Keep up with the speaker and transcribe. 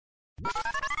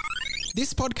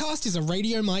This podcast is a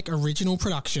Radio Mike original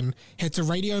production. Head to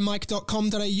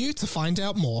radiomike.com.au to find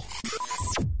out more.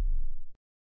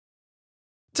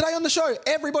 Today on the show,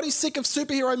 everybody's sick of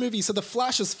superhero movies, so The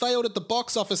Flash has failed at the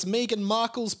box office. Meghan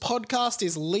Markle's podcast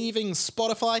is leaving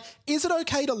Spotify. Is it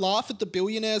okay to laugh at the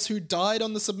billionaires who died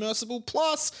on the submersible?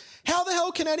 Plus, how the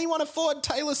hell can anyone afford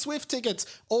Taylor Swift tickets?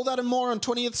 All that and more on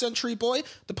 20th Century Boy,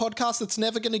 the podcast that's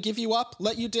never going to give you up,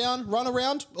 let you down, run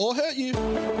around, or hurt you.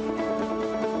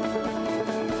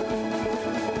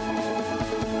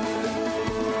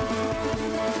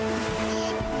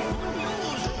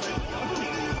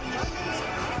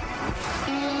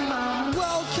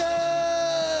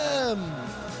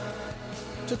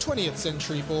 To 20th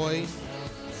Century Boy.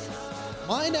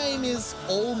 My name is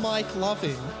All Mike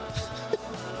Loving,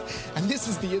 and this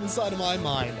is the inside of my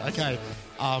mind. Okay,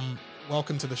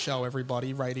 welcome to the show,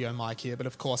 everybody. Radio Mike here, but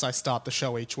of course I start the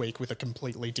show each week with a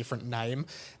completely different name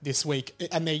this week,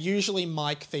 and they're usually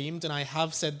Mike themed, and I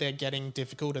have said they're getting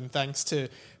difficult, and thanks to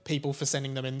people for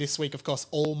sending them in this week. Of course,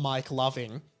 All Mike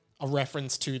Loving, a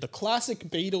reference to the classic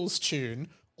Beatles tune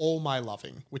All My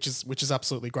Loving, which is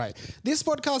absolutely great. This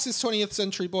podcast is 20th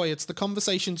Century Boy. It's the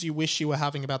conversations you wish you were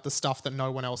having about the stuff that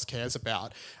no one else cares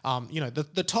about.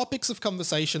 The topics of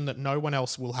conversation that no one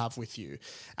else will have with you.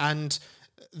 And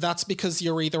that's because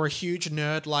you're either a huge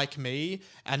nerd like me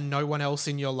and no one else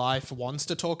in your life wants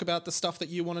to talk about the stuff that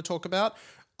you want to talk about.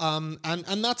 And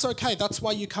that's okay. That's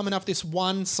why you come and have this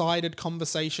one-sided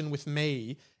conversation with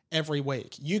me every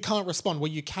week. You can't respond.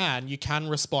 Well, you can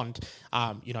respond.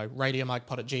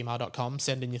 radiomikepod@gmail.com,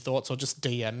 send in your thoughts, or just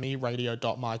DM me,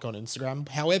 radio.mike on Instagram.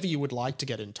 However you would like to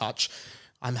get in touch.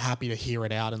 I'm happy to hear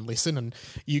it out and listen, and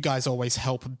you guys always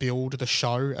help build the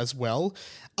show as well.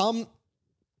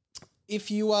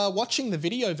 If you are watching the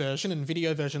video version, and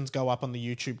video versions go up on the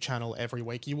YouTube channel every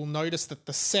week, you will notice that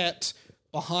the set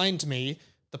behind me,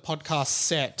 the podcast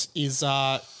set, is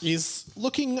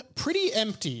looking pretty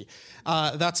empty.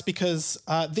 That's because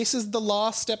this is the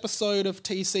last episode of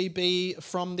TCB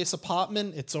from this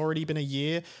apartment. It's already been a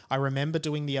year. I remember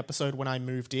doing the episode when I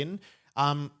moved in.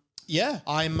 I'm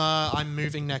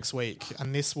moving next week,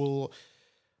 and this will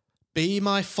be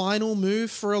my final move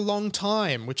for a long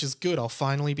time, which is good. I'll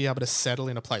finally be able to settle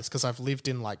in a place, because I've lived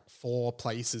in like 4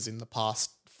 places in the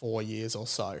past 4 years or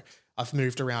so. I've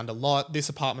moved around a lot. This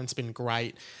apartment's been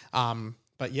great.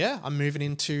 But yeah, I'm moving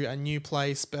into a new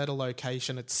place, better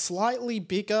location. It's slightly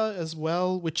bigger as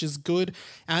well, which is good.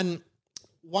 And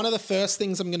one of the first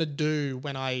things I'm going to do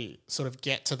when I sort of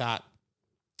get to that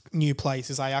new place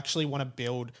is I actually want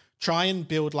to try and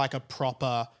build like a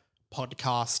proper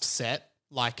podcast set.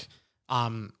 Like,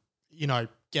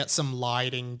 get some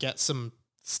lighting, get some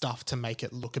stuff to make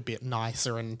it look a bit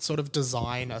nicer, and sort of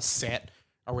design a set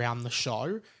around the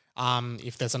show.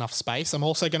 If there's enough space. I'm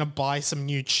also going to buy some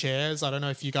new chairs. I don't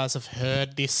know if you guys have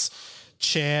heard this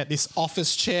chair, this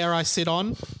office chair I sit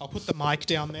on. I'll put the mic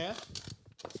down there.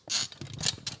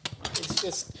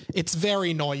 It's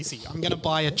very noisy. I'm going to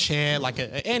buy a chair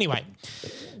anyway.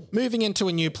 Moving into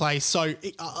a new place. So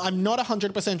I'm not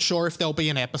 100% sure if there'll be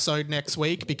an episode next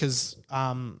week because,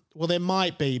 there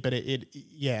might be, but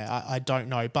I don't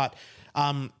know. But,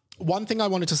 one thing I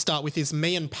wanted to start with is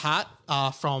me and Pat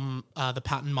from the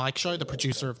Pat and Mike Show, the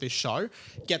producer of this show.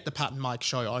 Get the Pat and Mike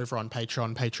Show over on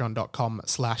Patreon,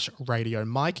 patreon.com/Radio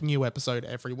Mike. New episode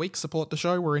every week. Support the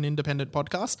show. We're an independent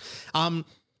podcast.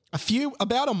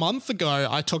 About a month ago,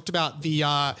 I talked about the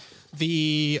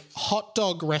hot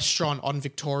dog restaurant on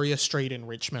Victoria Street in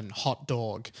Richmond, Hot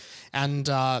Dog, and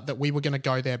that we were going to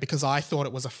go there because I thought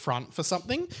it was a front for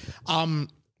something.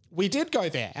 We did go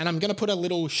there, and I'm going to put a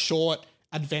little short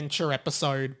adventure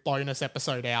bonus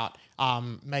episode out,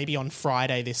 maybe on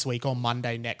Friday this week or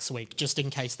Monday next week, just in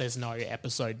case there's no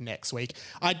episode next week.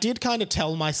 I did kind of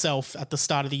tell myself at the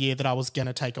start of the year that I was going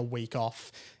to take a week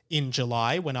off in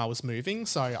July when I was moving,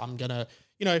 so I'm going to,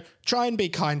 try and be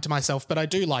kind to myself, but I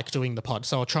do like doing the pod,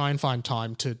 so I'll try and find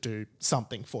time to do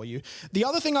something for you. The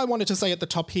other thing I wanted to say at the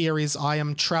top here is I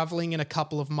am traveling in a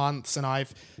couple of months, and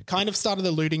I've kind of started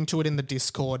alluding to it in the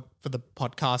Discord for the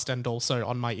podcast and also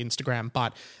on my Instagram,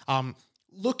 but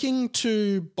looking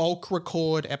to bulk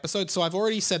record episodes. So I've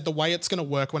already said the way it's going to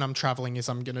work when I'm traveling is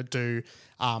I'm going to do,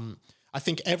 I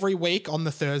think every week on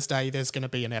the Thursday, there's going to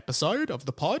be an episode of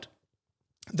the pod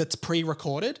that's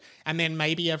pre-recorded, and then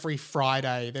maybe every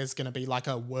Friday there's going to be like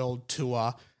a world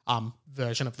tour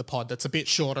version of the pod that's a bit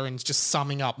shorter and just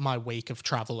summing up my week of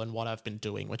travel and what I've been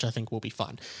doing, which I think will be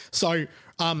fun. So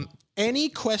any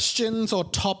questions or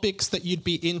topics that you'd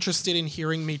be interested in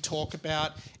hearing me talk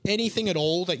about, anything at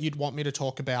all that you'd want me to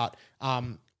talk about,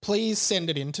 please send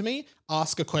it in to me.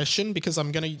 Ask a question, because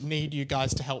I'm going to need you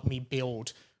guys to help me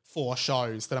build 4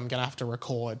 shows that I'm going to have to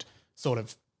record sort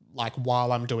of like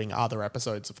while I'm doing other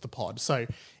episodes of the pod. So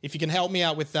if you can help me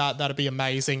out with that, that'd be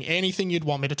amazing. Anything you'd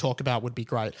want me to talk about would be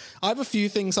great. I have a few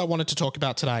things I wanted to talk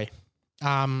about today.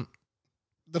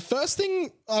 The first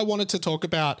thing I wanted to talk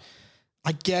about,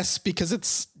 I guess because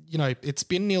it's, you know, it's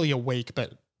been nearly a week,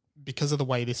 but because of the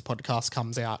way this podcast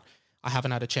comes out, I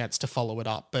haven't had a chance to follow it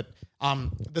up. But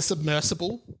the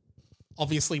submersible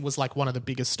obviously was like one of the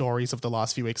biggest stories of the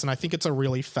last few weeks. And I think it's a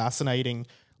really fascinating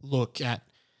look at,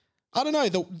 I don't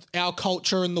know, our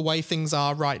culture and the way things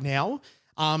are right now.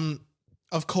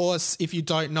 Of course, if you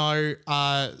don't know,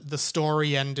 the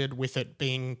story ended with it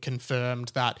being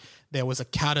confirmed that there was a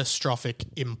catastrophic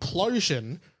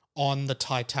implosion on the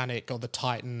Titanic or the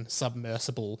Titan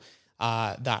submersible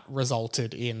that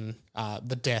resulted in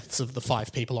the deaths of the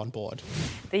 5 people on board.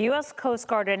 The U.S. Coast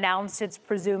Guard announced it's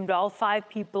presumed all 5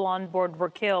 people on board were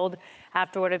killed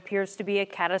after what appears to be a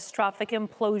catastrophic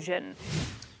implosion.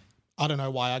 I don't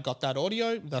know why I got that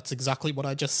audio. That's exactly what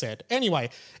I just said. Anyway,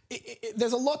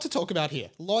 there's a lot to talk about here,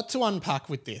 a lot to unpack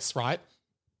with this, right?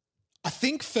 I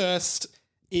think first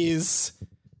is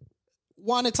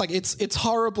one, it's like it's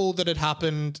horrible that it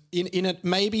happened in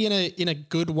a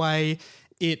good way.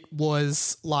 It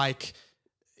was like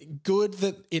good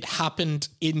that it happened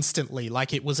instantly.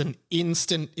 Like it was an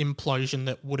instant implosion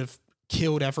that would have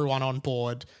killed everyone on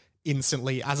board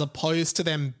instantly, as opposed to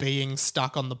them being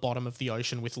stuck on the bottom of the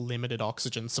ocean with limited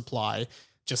oxygen supply,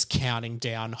 just counting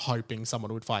down, hoping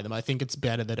someone would find them. I think it's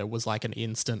better that it was like an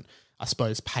instant, I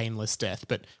suppose, painless death.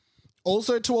 But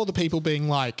also to all the people being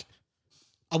like,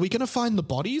 are we going to find the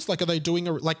bodies? Like, are they doing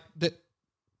Google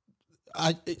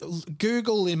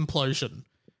implosion?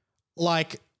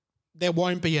 Like, there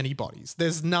won't be any bodies.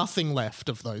 There's nothing left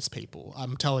of those people.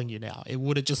 I'm telling you now. It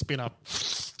would have just been a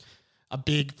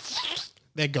big...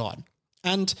 They're gone.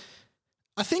 And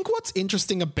I think what's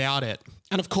interesting about it,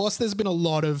 and of course there's been a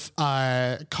lot of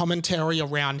commentary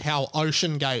around how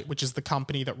OceanGate, which is the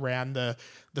company that ran the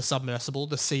submersible,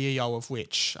 the CEO of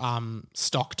which,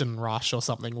 Stockton Rush or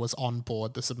something, was on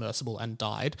board the submersible and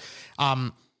died,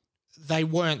 they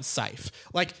weren't safe.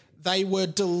 Like, they were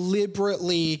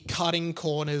deliberately cutting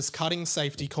corners, cutting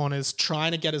safety corners,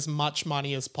 trying to get as much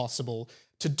money as possible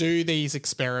to do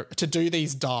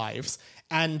these dives.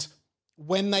 And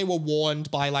when they were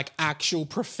warned by like actual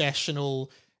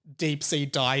professional deep sea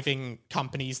diving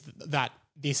companies that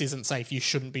this isn't safe, you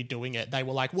shouldn't be doing it, they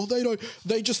were like, well,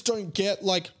 they just don't get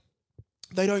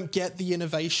they don't get the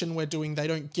innovation we're doing. They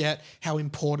don't get how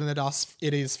important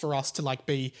it is for us to like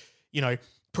be, you know,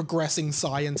 progressing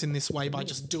science in this way by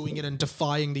just doing it and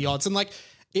defying the odds. And like,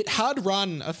 it had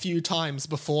run a few times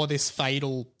before this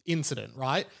fatal incident,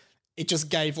 right? It just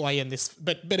gave way in this,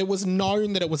 but it was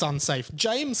known that it was unsafe.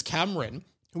 James Cameron,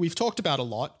 who we've talked about a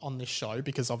lot on this show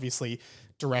because obviously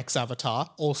directs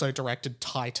Avatar, also directed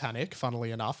Titanic,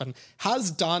 funnily enough, and has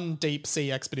done deep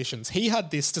sea expeditions. He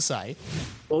had this to say.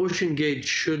 OceanGate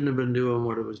shouldn't have been doing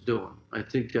what it was doing. I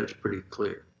think that's pretty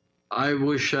clear. I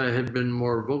wish I had been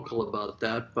more vocal about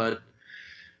that, but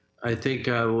I think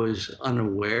I was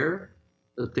unaware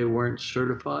that they weren't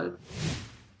certified.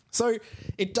 So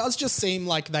it does just seem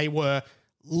like they were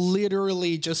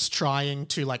literally just trying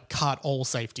to like cut all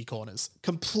safety corners,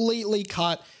 completely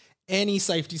cut any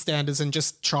safety standards and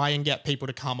just try and get people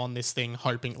to come on this thing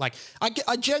hoping. Like,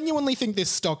 I genuinely think this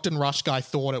Stockton Rush guy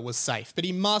thought it was safe, but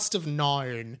he must have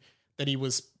known that he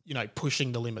was, you know,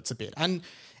 pushing the limits a bit. And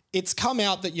it's come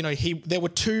out that, you know, there were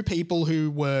 2 people who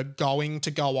were going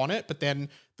to go on it, but then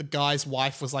the guy's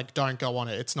wife was like, don't go on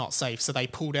it, it's not safe. So they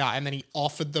pulled out, and then he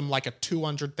offered them like a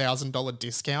 $200,000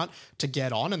 discount to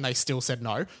get on, and they still said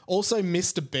no. Also,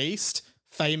 Mr. Beast,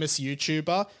 famous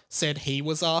YouTuber, said he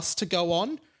was asked to go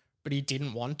on, but he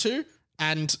didn't want to.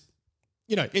 And,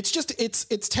 you know, it's just,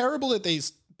 it's terrible that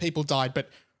these people died. But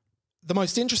the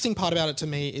most interesting part about it to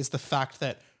me is the fact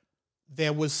that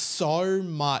there was so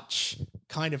much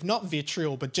kind of, not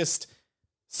vitriol, but just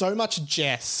so much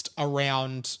jest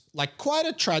around like quite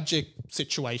a tragic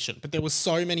situation. But there was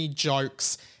so many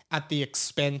jokes at the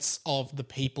expense of the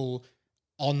people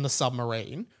on the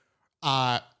submarine,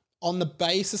 on the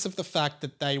basis of the fact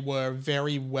that they were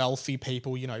very wealthy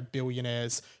people, you know,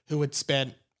 billionaires who had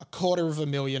spent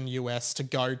 $250,000 US to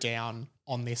go down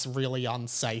on this really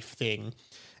unsafe thing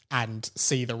and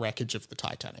see the wreckage of the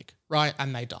Titanic, right?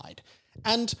 And they died.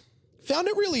 And found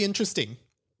it really interesting.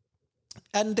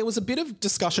 And there was a bit of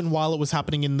discussion while it was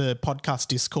happening in the podcast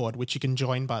Discord, which you can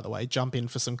join, by the way, jump in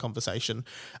for some conversation,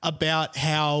 about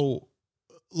how,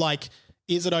 like,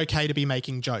 is it okay to be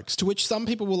making jokes? To which some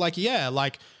people were like, yeah,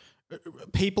 like,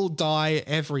 people die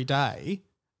every day.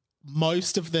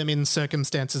 most of them in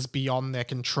circumstances beyond their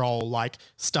control, like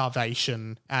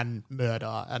starvation and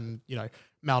murder and,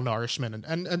 malnourishment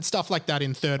and stuff like that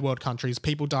in third world countries,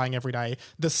 people dying every day.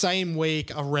 The same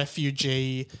week, a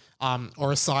refugee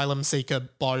or asylum seeker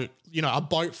boat, a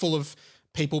boat full of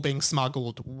people being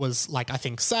smuggled was I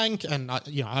think sank, and I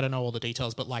don't know all the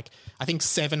details, but I think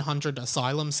 700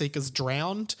 asylum seekers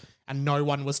drowned, and no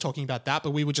one was talking about that, but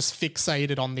we were just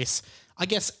fixated on this, I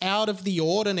guess, out of the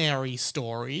ordinary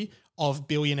story of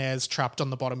billionaires trapped on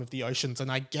the bottom of the oceans.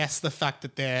 And I guess the fact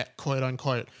that they're quote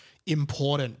unquote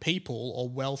important people or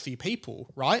wealthy people,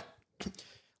 right?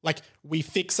 We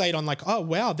fixate on oh,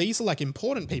 wow, these are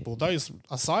important people. Those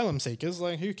asylum seekers,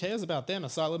 who cares about them?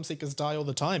 Asylum seekers die all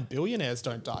the time. Billionaires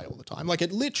don't die all the time.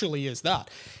 It literally is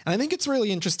that. And I think it's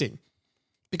really interesting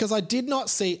because I did not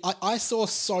see, I saw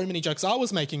so many jokes. I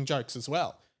was making jokes as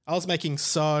well. I was making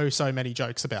so many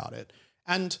jokes about it.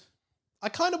 And I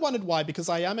kind of wondered why, because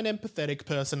I am an empathetic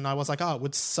person and I was it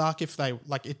would suck if they,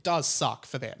 it does suck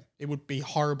for them. It would be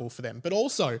horrible for them. But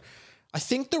also, I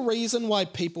think the reason why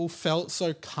people felt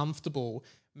so comfortable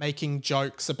making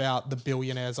jokes about the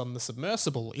billionaires on the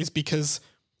submersible is because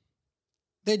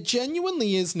there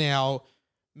genuinely is now,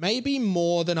 maybe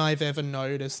more than I've ever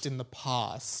noticed in the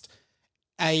past,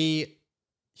 a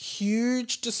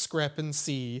huge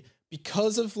discrepancy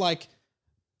because of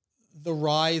the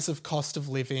rise of cost of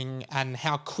living and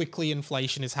how quickly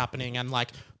inflation is happening, and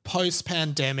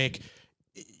post-pandemic,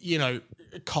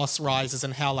 cost rises,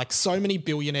 and how so many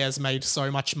billionaires made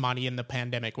so much money in the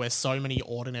pandemic where so many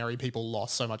ordinary people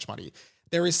lost so much money.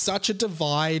 There is such a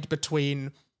divide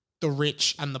between the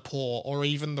rich and the poor, or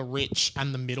even the rich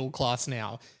and the middle class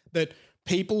now, that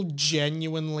people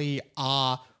genuinely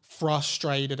are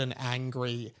frustrated and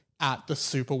angry at the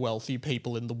super wealthy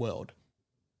people in the world.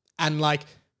 And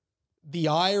the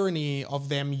irony of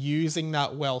them using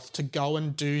that wealth to go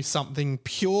and do something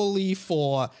purely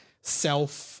for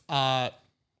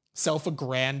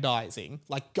self-aggrandizing,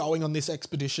 going on this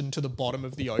expedition to the bottom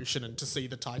of the ocean and to see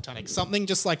the Titanic, something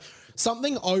just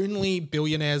something only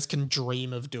billionaires can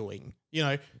dream of doing,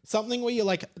 something where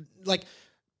you're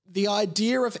the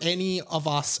idea of any of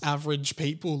us average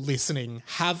people listening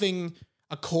having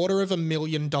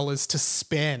 $250,000 to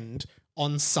spend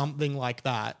on something like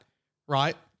that,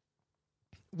 right?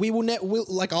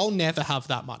 I'll never have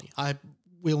that money. I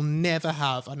will never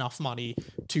have enough money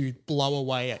to blow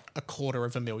away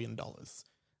 $250,000.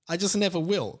 I just never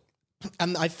will.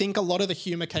 And I think a lot of the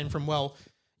humor came from,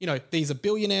 these are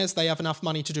billionaires, they have enough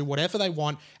money to do whatever they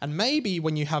want. And maybe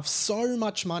when you have so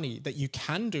much money that you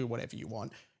can do whatever you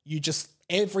want,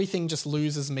 everything just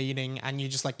loses meaning, and you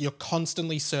just you're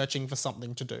constantly searching for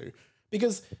something to do.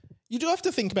 Because you do have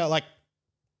to think about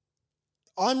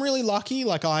I'm really lucky.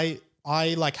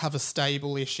 I have a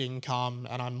stable-ish income,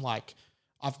 and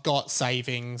I've got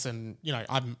savings, and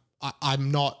I'm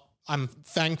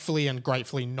thankfully and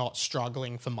gratefully not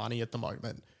struggling for money at the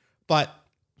moment. But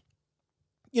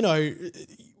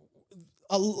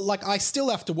I still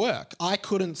have to work. I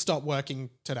couldn't stop working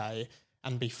today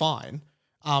and be fine.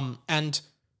 And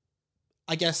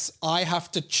I guess I have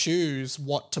to choose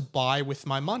what to buy with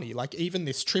my money. Even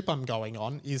this trip I'm going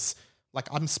on is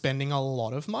I'm spending a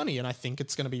lot of money, and I think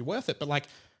it's going to be worth it. But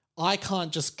I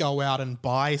can't just go out and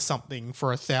buy something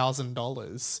for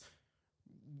 $1,000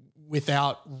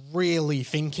 without really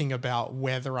thinking about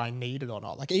whether I need it or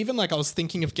not. Even I was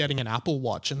thinking of getting an Apple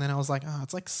Watch, and then I was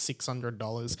it's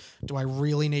 $600. Do I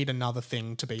really need another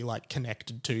thing to be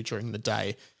connected to during the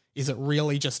day? Is it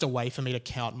really just a way for me to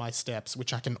count my steps,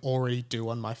 which I can already do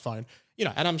on my phone?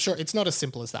 And I'm sure it's not as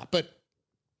simple as that. But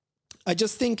I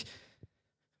just think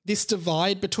this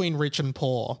divide between rich and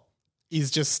poor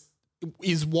is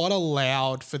what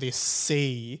allowed for this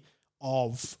sea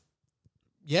of,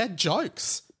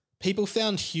 jokes. People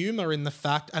found humor in the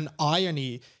fact, and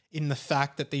irony in the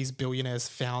fact, that these billionaires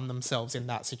found themselves in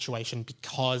that situation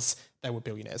because they were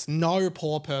billionaires. No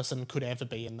poor person could ever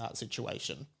be in that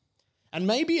situation. And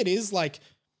maybe it is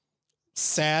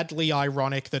sadly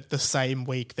ironic that the same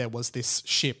week there was this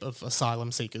ship of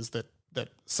asylum seekers that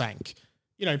sank.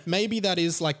 Maybe that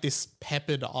is this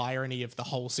peppered irony of the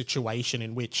whole situation,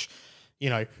 in which,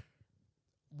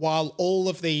 while all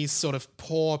of these sort of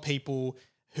poor people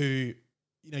who,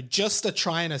 just are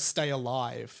trying to stay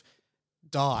alive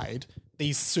died,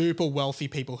 these super wealthy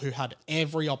people who had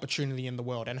every opportunity in the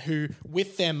world, and who,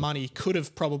 with their money, could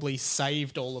have probably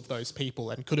saved all of those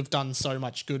people and could have done so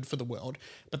much good for the world,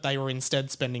 but they were instead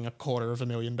spending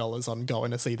 $250,000 on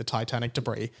going to see the Titanic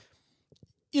debris.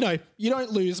 You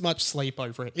don't lose much sleep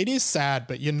over it. It is sad,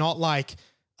 but you're not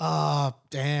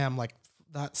damn,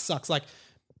 that sucks.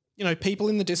 people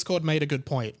in the Discord made a good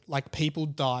point. Like, people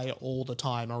die all the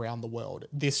time around the world.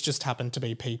 This just happened to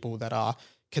be people that are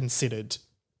considered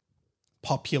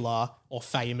popular or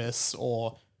famous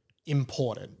or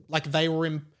important. Like,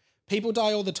 people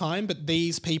die all the time, but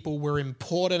these people were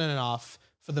important enough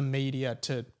for the media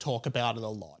to talk about it a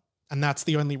lot. And that's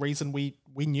the only reason we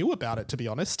knew about it, to be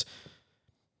honest.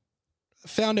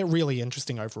 Found it really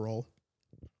interesting overall.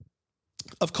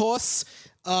 Of course,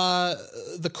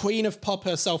 the queen of pop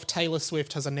herself, Taylor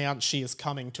Swift, has announced she is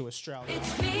coming to Australia.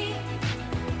 It's me.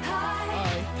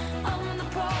 Hi. I'm the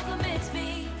problem. It's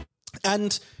me.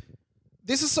 And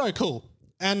this is so cool.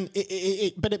 And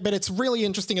but it's really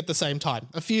interesting at the same time.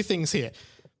 A few things here.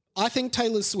 I think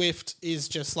Taylor Swift is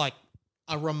just like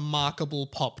a remarkable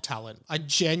pop talent. I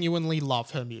genuinely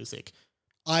love her music.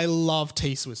 I love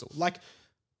T-Swizzle. Like,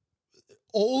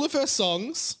 all of her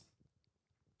songs,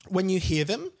 when you hear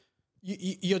them,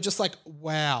 you're just like,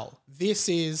 wow, this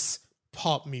is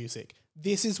pop music.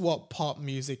 This is what pop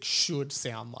music should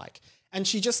sound like. And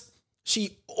she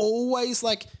always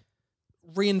like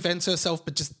reinvents herself,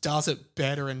 but just does it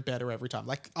better and better every time.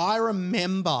 Like, I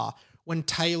remember when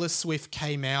Taylor Swift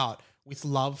came out with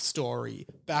Love Story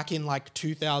back in like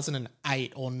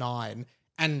 2008 or 9,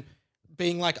 and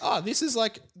being like, oh, this is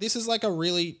like a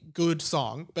really good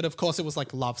song. But of course it was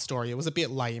like Love Story. It was a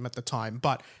bit lame at the time.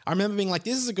 But I remember being like,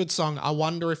 this is a good song. I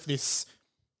wonder if this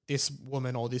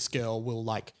woman or this girl will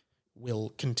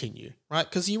continue, right?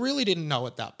 Because you really didn't know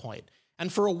at that point.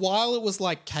 And for a while it was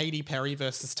like Katy Perry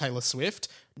versus Taylor Swift.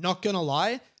 Not gonna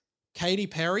lie, Katy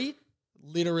Perry,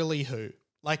 literally who?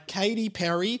 Like, Katy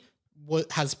Perry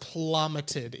has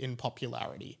plummeted in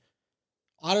popularity.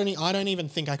 I don't even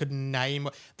think I could name.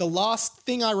 The last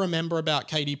thing I remember about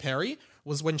Katy Perry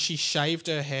was when she shaved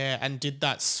her hair and did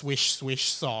that Swish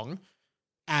Swish song,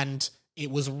 and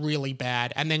it was really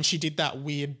bad. And then she did that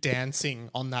weird dancing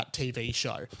on that TV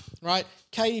show, right?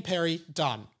 Katy Perry,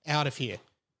 done, out of here.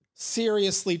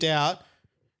 Seriously doubt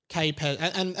K-Pez.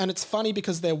 And it's funny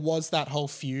because there was that whole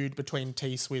feud between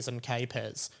T-Swizz and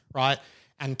K-Pez, right?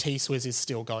 And T-Swizz is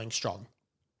still going strong.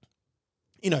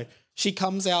 She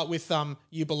comes out with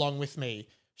You Belong With Me.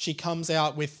 She comes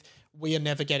out with We Are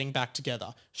Never Getting Back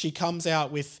Together. She comes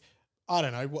out with, I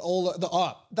don't know,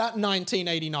 that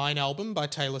 1989 album by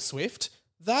Taylor Swift.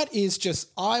 That is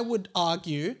just, I would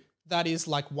argue, that is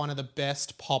like one of the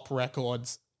best pop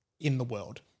records in the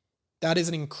world. That is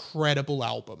an incredible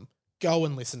album. Go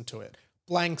and listen to it.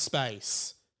 Blank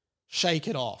Space, Shake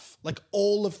It Off, like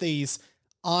all of these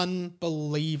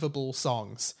unbelievable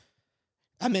songs.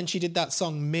 And then she did that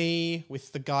song Me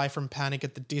with the guy from Panic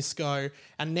at the Disco.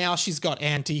 And now she's got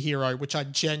Anti-Hero, which I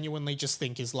genuinely just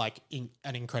think is like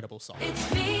an incredible song.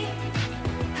 It's me.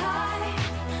 Hi.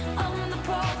 I'm the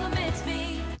problem. It's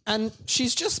me. And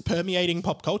she's just permeating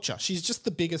pop culture. She's just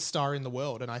the biggest star in the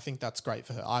world. And I think that's great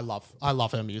for her. I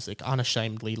love her music.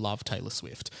 Unashamedly love Taylor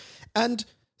Swift. And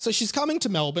so she's coming to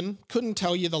Melbourne. Couldn't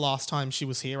tell you the last time she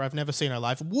was here. I've never seen her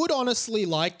live. Would honestly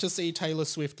like to see Taylor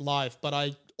Swift live, but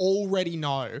I already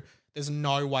know there's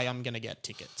no way I'm going to get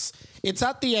tickets. It's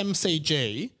at the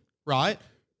MCG, right?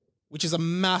 Which is a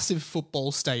massive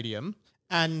football stadium.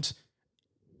 And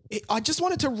I just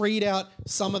wanted to read out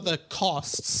some of the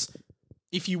costs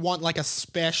if you want like a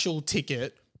special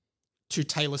ticket to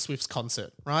Taylor Swift's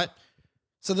concert, right?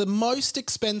 So the most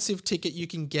expensive ticket you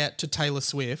can get to Taylor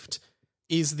Swift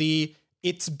is the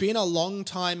It's Been a Long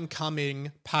Time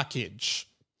Coming package.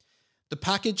 The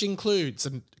package includes,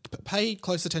 and pay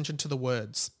close attention to the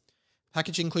words,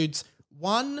 package includes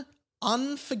one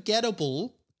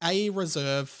unforgettable A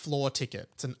Reserve floor ticket.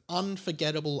 It's an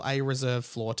unforgettable A Reserve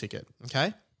floor ticket,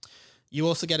 okay? You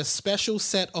also get a special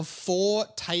set of 4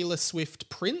 Taylor Swift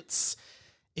prints,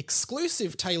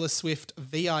 exclusive Taylor Swift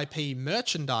VIP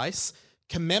merchandise,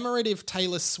 commemorative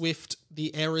Taylor Swift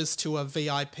The Eras Tour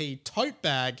VIP tote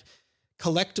bag,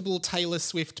 collectible Taylor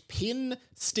Swift pin,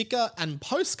 sticker, and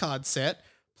postcard set,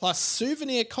 plus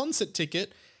souvenir concert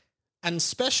ticket, and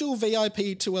special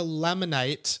VIP to a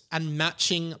laminate and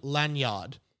matching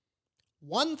lanyard.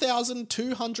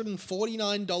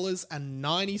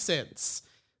 $1,249.90.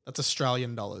 That's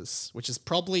Australian dollars, which is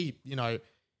probably,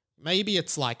 maybe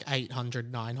it's like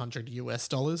 800, 900 US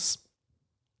dollars.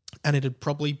 And it'd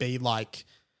probably be like,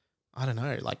 I don't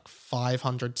know, like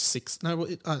 500, I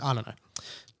don't know.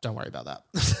 Don't worry about that.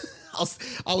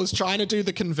 I was trying to do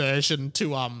the conversion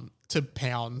to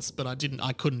pounds, but I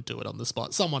couldn't do it on the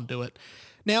spot. Someone do it.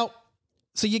 Now,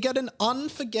 so you get an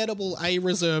unforgettable A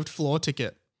reserved floor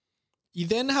ticket. You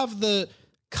then have the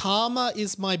Karma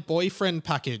Is My Boyfriend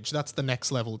package. That's the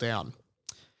next level down.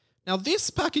 Now, this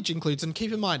package includes, and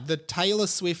keep in mind, the Taylor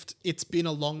Swift It's Been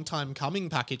a Long Time Coming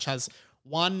package has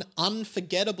one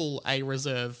unforgettable A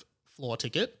Reserve floor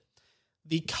ticket.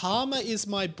 The Karma is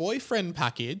My Boyfriend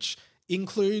package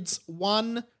includes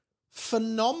one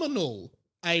phenomenal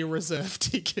A Reserve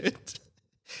ticket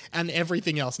and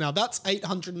everything else. Now, that's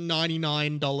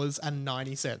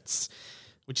 $899.90,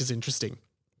 which is interesting.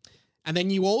 And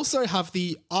then you also have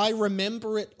the I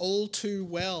Remember It All Too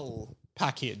Well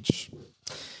package.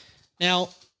 Now,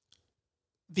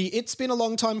 the It's Been a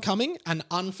Long Time Coming, an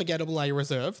unforgettable A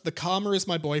Reserve. The Karma is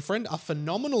My Boyfriend, a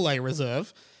phenomenal A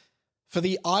Reserve. For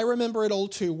the I Remember It All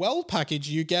Too Well package,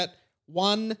 you get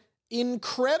one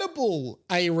incredible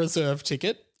A Reserve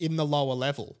ticket in the lower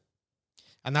level.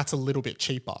 And that's a little bit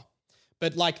cheaper.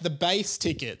 But like the base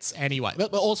tickets anyway.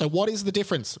 But also, what is the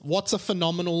difference? What's a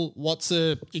phenomenal, what's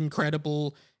a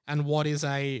incredible, and what is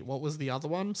a, what was the other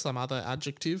one? Some other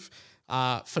adjective.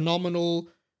 Phenomenal,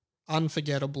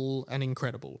 unforgettable, and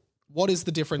incredible. What is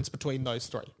the difference between those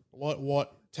three?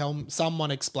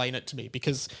 Someone explain it to me,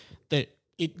 because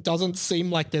it doesn't seem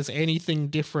like there's anything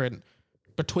different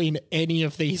between any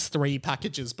of these three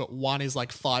packages, but one is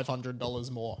like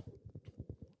 $500 more.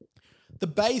 The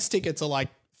base tickets are like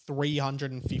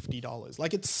 $350.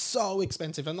 Like, it's so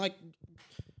expensive, and like,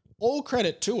 all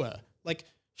credit to her. Like,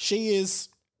 she is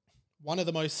one of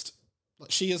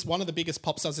the biggest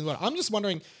pop stars in the world. I'm just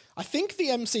wondering, I think the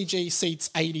MCG seats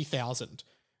 80,000.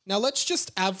 Now let's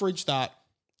just average that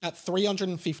at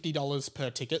 $350 per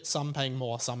ticket, some paying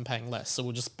more, some paying less. So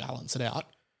we'll just balance it out.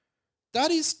 That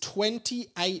is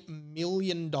 $28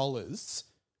 million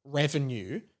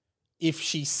revenue if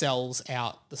she sells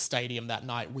out the stadium that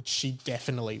night, which she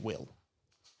definitely will.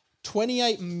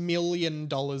 $28 million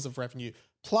of revenue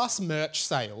plus merch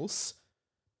sales.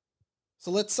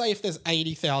 So let's say if there's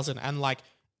 80,000 and like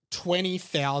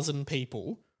 20,000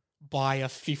 people buy a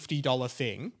 $50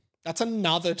 thing, that's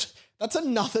another,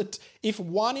 if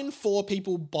 1 in 4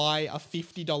 people buy a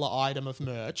 $50 item of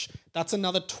merch, that's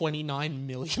another $29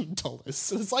 million.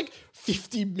 So it's like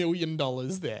 $50 million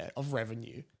there of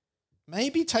revenue.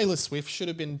 Maybe Taylor Swift should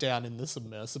have been down in the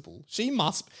submersible.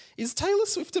 Is Taylor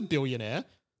Swift a billionaire?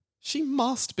 She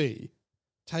must be.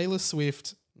 Taylor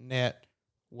Swift net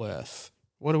worth.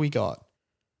 What do we got?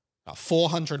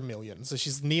 400 million. So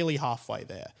she's nearly halfway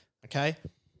there. Okay.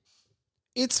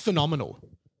 It's phenomenal.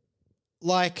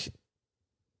 Like,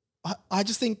 I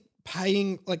just think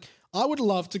paying, like, I would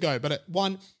love to go, but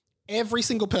every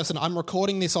single person, I'm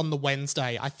recording this on the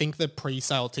Wednesday. I think the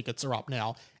pre-sale tickets are up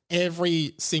now.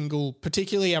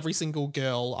 Particularly every single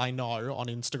girl I know on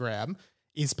Instagram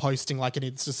is posting like an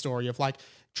Insta story of like,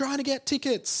 trying to get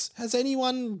tickets. Has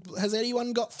anyone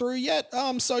got through yet? Oh,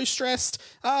 I'm so stressed.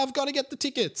 I've got to get the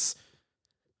tickets.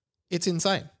 It's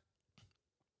insane.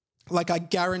 Like, I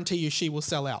guarantee you she will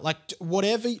sell out. Like,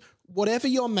 whatever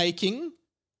you're making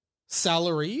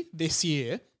salary this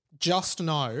year, just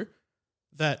know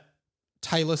that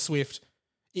Taylor Swift,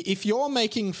 if you're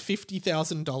making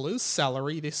 $50,000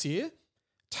 salary this year,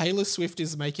 Taylor Swift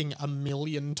is making 1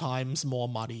 million times more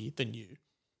money than you.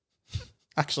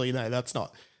 Actually, no, that's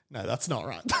not right. That's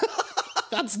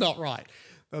not right.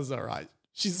 That's not right.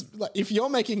 She's like, if you're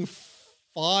making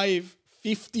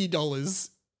 $50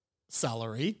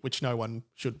 salary, which no one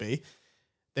should be,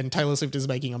 then Taylor Swift is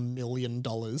making $1 million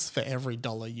for every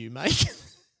dollar you make.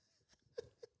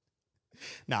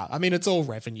 No, I mean, it's all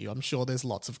revenue. I'm sure there's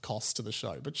lots of costs to the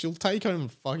show, but she'll take home a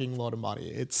fucking lot of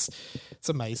money. It's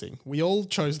amazing. We all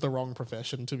chose the wrong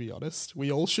profession, to be honest. We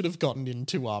all should have gotten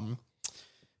into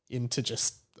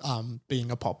just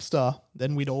being a pop star.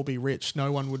 Then we'd all be rich.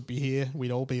 No one would be here.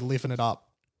 We'd all be living it up.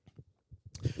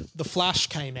 The Flash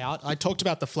came out. I talked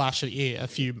about The Flash a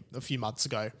few months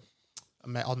ago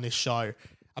on this show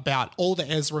about all the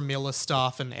Ezra Miller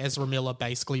stuff and Ezra Miller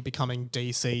basically becoming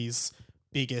DC's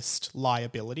biggest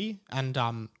liability. And,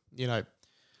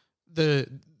 the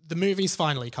movie's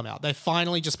finally come out. They've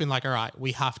finally just been like, all right,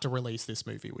 we have to release this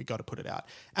movie. We got to put it out.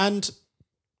 And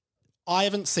I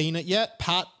haven't seen it yet.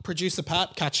 Producer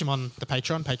Pat, catch him on the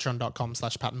Patreon,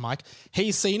 patreon.com/PatandMike.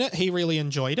 He's seen it. He really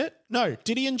enjoyed it. No,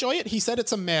 did he enjoy it? He said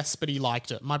it's a mess, but he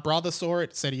liked it. My brother saw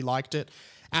it, said he liked it.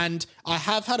 And I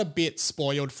have had a bit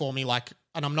spoiled for me, like,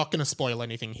 and I'm not going to spoil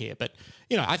anything here, but,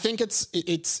 I think it's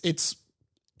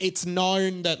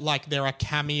known that, like, there are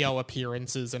cameo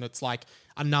appearances and it's like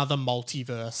another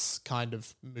multiverse kind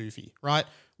of movie, right?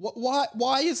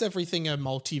 Why is everything a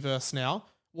multiverse now?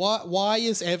 Why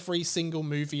is every single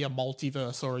movie a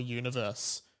multiverse or a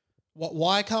universe?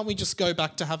 Why can't we just go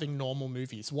back to having normal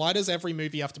movies? Why does every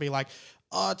movie have to be like,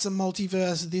 oh, it's a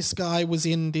multiverse. This guy was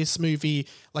in this movie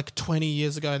like 20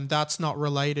 years ago and that's not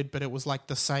related, but it was like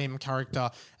the same character.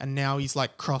 And now he's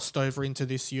like crossed over into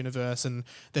this universe. And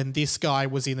then this guy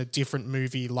was in a different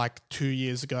movie like 2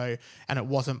 years ago and it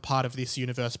wasn't part of this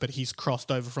universe, but he's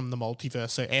crossed over from the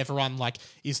multiverse. So everyone like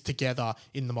is together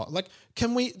in the, like,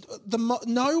 can we,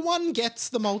 no one gets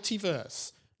the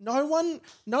multiverse. No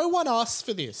one asks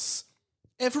for this.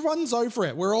 Everyone's over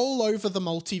it. We're all over the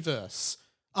multiverse.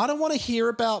 I don't want to hear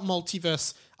about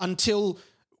multiverse until,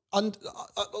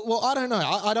 well, I don't know.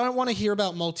 I don't want to hear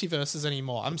about multiverses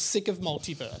anymore. I'm sick of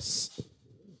multiverse.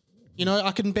 You know,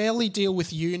 I can barely deal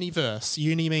with universe.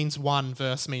 Uni means one,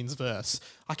 verse means verse.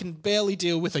 I can barely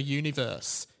deal with a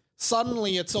universe.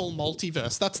 Suddenly it's all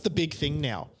multiverse. That's the big thing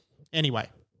now. Anyway,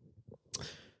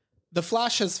 The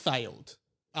Flash has failed.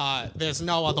 There's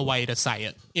no other way to say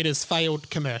it. It has failed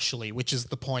commercially, which is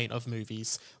the point of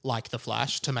movies like The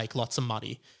Flash, to make lots of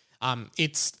money.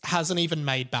 It hasn't even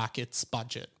made back its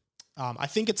budget. I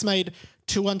think it's made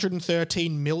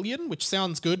 $213 million, which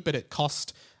sounds good, but it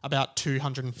cost about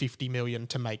 $250 million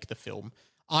to make the film.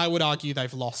 I would argue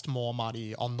they've lost more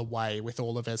money on the way with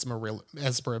all of Ezra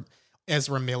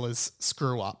Miller's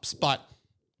screw-ups, but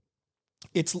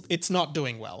it's not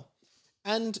doing well.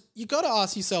 And you got to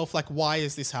ask yourself, like, why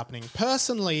is this happening?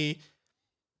 Personally,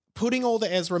 putting all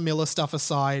the Ezra Miller stuff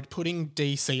aside, putting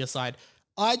DC aside,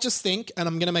 I just think, and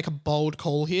I'm going to make a bold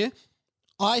call here,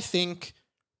 I think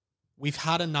we've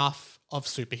had enough of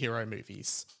superhero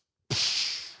movies.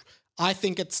 I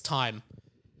think it's time.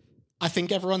 I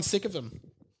think everyone's sick of them.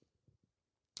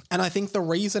 And I think the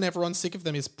reason everyone's sick of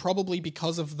them is probably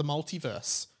because of the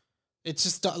multiverse. It's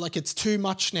just like, it's too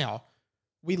much now.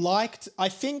 I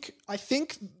think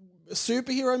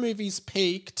superhero movies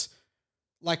peaked,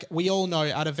 like we all know,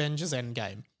 at Avengers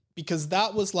Endgame, because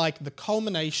that was like the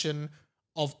culmination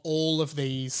of all of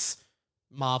these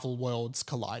Marvel worlds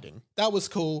colliding. That was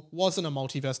cool, wasn't a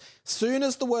multiverse. Soon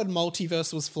as the word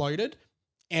multiverse was floated,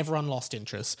 everyone lost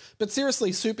interest. But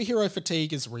seriously, superhero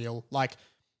fatigue is real. Like,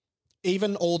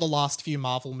 even all the last few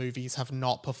Marvel movies have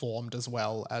not performed as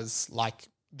well as like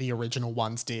the original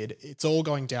ones did. It's all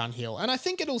going downhill. And I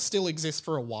think it'll still exist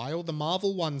for a while. The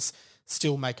Marvel ones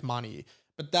still make money.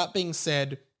 But that being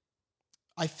said,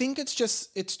 I think it's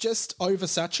just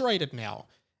oversaturated now.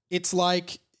 It's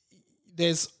like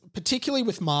there's, particularly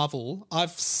with Marvel,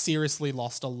 I've seriously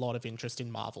lost a lot of interest in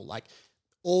Marvel. Like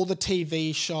all the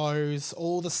TV shows,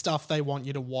 all the stuff they want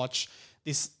you to watch,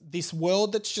 this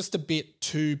world that's just a bit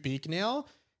too big now.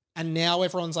 And now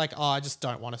everyone's like, oh, I just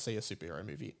don't want to see a superhero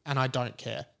movie. And I don't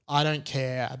care. I don't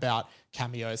care about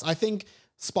cameos. I think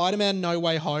Spider-Man No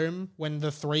Way Home, when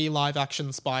the 3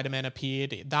 live-action Spider-Man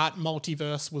appeared, that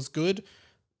multiverse was good.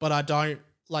 But I don't,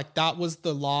 like, that was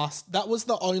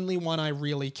the only one I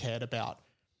really cared about.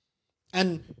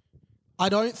 And I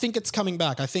don't think it's coming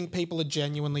back. I think people are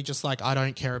genuinely just like, I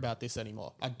don't care about this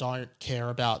anymore. I don't care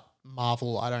about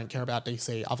Marvel, I don't care about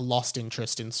DC. I've lost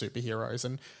interest in superheroes,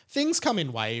 and things come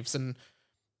in waves. And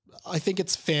I think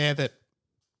it's fair that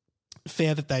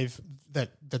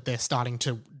they're starting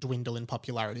to dwindle in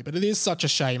popularity. But it is such a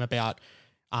shame about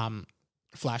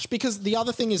Flash, because the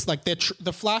other thing is like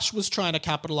the Flash was trying to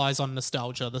capitalize on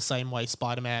nostalgia the same way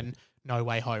Spider-Man No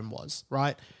Way Home was,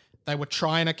 right? They were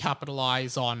trying to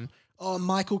capitalize on, oh,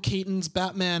 Michael Keaton's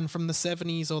Batman from the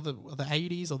 70s or the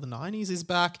 80s or the 90s is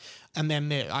back. And then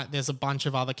there's a bunch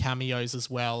of other cameos as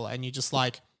well. And you're just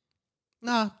like,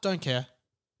 nah, don't care.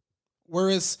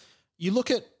 Whereas you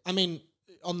look at, I mean,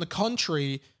 on the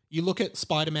contrary, you look at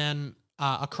Spider-Man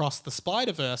Across the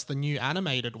Spider-Verse, the new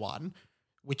animated one,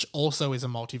 which also is a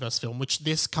multiverse film, which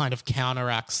this kind of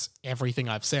counteracts everything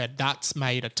I've said. That's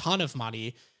made a ton of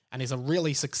money and is a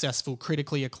really successful,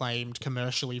 critically acclaimed,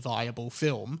 commercially viable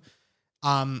film.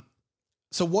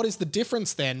 So what is the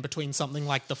difference then between something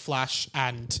like The Flash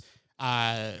and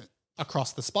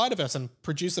Across the Spider-Verse? And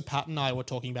producer Pat and I were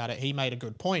talking about it. He made a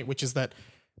good point, which is that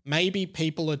maybe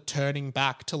people are turning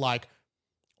back to like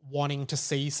wanting to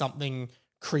see something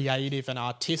creative and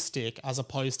artistic as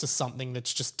opposed to something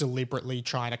that's just deliberately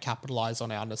trying to capitalize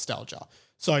on our nostalgia.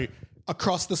 So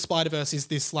Across the Spider-Verse is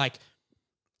this like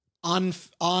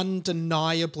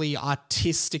undeniably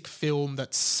artistic film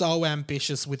that's so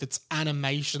ambitious with its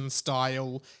animation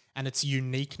style and its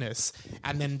uniqueness.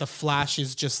 And then The Flash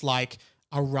is just like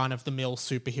a run-of-the-mill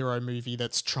superhero movie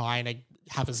that's trying to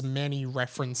have as many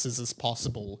references as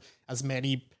possible, as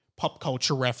many pop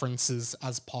culture references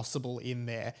as possible in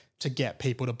there to get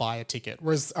people to buy a ticket.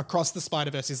 Whereas Across the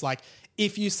Spider-Verse is like,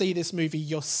 if you see this movie,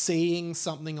 you're seeing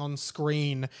something on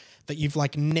screen that you've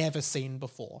like never seen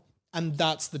before. And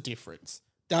that's the difference.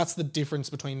 that's the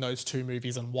difference between those two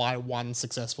movies and why one's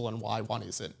successful and why one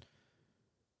isn't.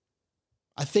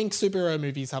 I think superhero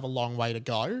movies have a long way to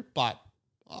go, but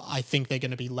I think they're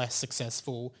going to be less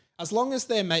successful. As long as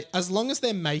they're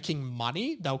making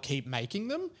money, they'll keep making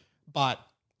them. But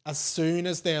as soon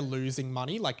as they're losing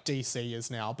money, like DC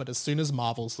is now, but as soon as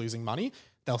Marvel's losing money,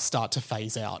 they'll start to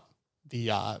phase out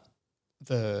the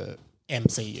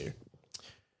MCU.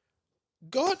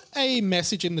 Got a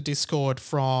message in the Discord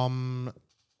from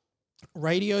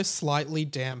Radio Slightly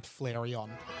Damp Flareon.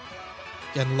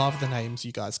 Again, love the names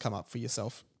you guys come up for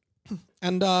yourself.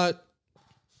 And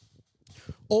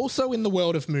also in the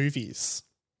world of movies,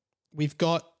 we've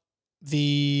got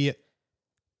the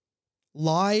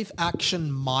live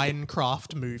action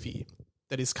Minecraft movie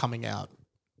that is coming out.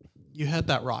 You heard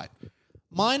that right.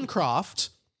 Minecraft,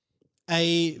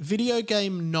 a video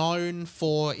game known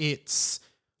for its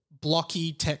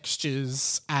blocky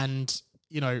textures and,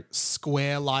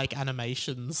 square-like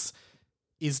animations,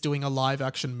 is doing a live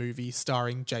action movie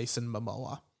starring Jason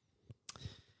Momoa.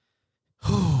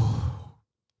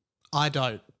 I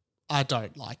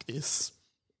don't like this.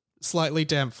 Slightly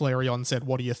Damp Flareon said,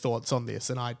 "What are your thoughts on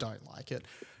this?" And I don't like it.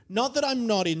 Not that I'm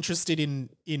not interested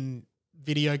in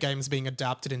video games being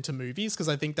adapted into movies, because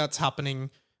I think that's happening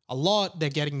a lot. They're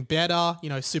getting better.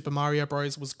 Super Mario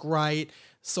Bros. Was great.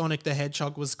 Sonic the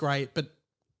Hedgehog was great. But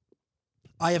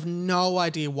I have no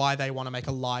idea why they want to make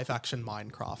a live action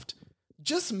Minecraft.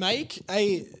 Just make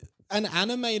an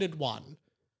animated one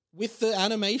with the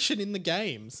animation in the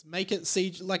games. Make it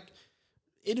CG,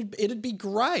 it'd be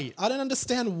great. I don't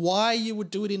understand why you would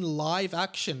do it in live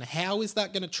action. How is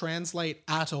that going to translate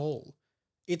at all?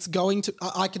 It's going to,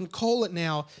 I can call it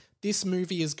now, this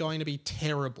movie is going to be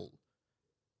terrible.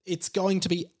 It's going to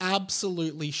be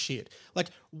absolutely shit.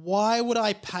 Why would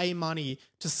I pay money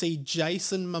to see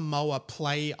Jason Momoa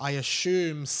play, I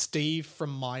assume, Steve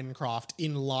from Minecraft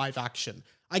in live action?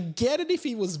 I get it if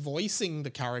he was voicing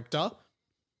the character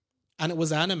and it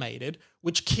was animated,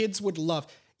 which kids would love.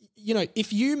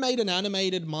 If you made an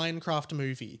animated Minecraft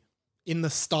movie in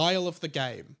the style of the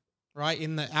game, right,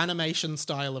 in the animation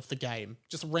style of the game,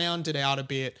 just round it out a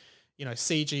bit,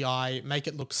 CGI, make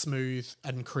it look smooth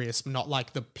and crisp, not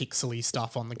like the pixely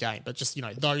stuff on the game, but just,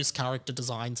 those character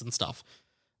designs and stuff.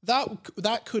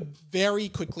 That could very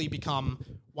quickly become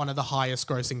one of the highest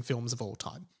grossing films of all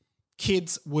time.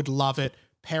 Kids would love it.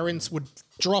 Parents would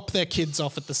drop their kids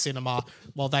off at the cinema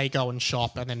while they go and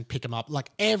shop and then pick them up.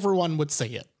 Everyone would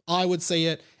see it. I would see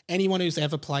it. Anyone who's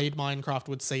ever played Minecraft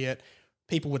would see it.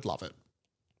 People would love it.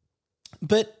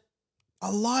 But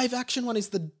a live action one is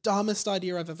the dumbest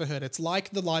idea I've ever heard. It's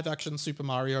like the live action Super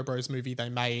Mario Bros. Movie they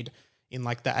made in the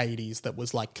 80s that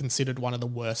was considered one of the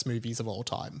worst movies of all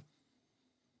time.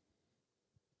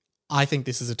 I think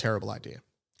this is a terrible idea.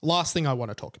 Last thing I want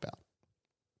to talk about.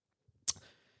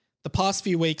 The past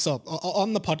few weeks,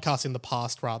 on the podcast in the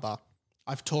past rather,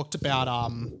 I've talked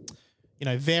about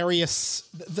various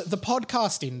the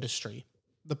podcast industry,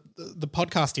 the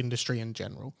podcast industry in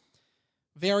general.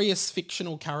 Various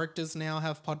fictional characters now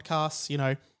have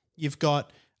podcasts. You've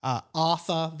got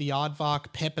Arthur the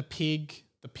Aardvark, Peppa Pig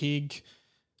the pig.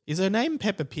 Is her name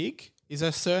Peppa Pig? Is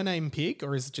her surname Pig,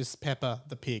 or is it just Peppa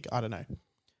the pig? I don't know.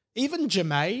 Even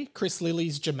Jamae, Chris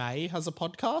Lilly's Jamae, has a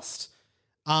podcast.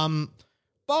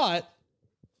 But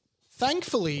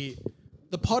thankfully,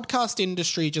 the podcast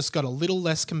industry just got a little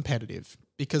less competitive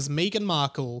because Meghan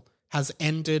Markle has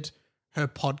ended her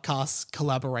podcast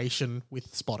collaboration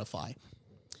with Spotify.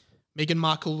 Meghan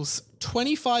Markle's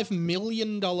 $25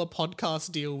 million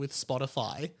podcast deal with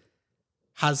Spotify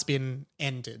has been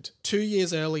ended 2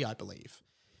 years early, I believe.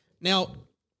 Now,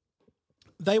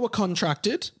 they were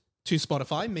contracted to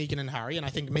Spotify, Meghan and Harry, and I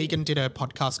think Meghan did a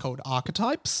podcast called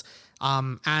Archetypes.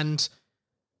 And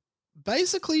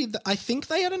basically, I think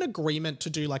they had an agreement to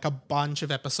do a bunch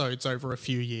of episodes over a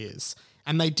few years,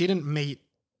 and they didn't meet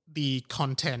the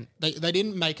content. They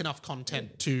didn't make enough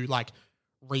content to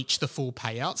reach the full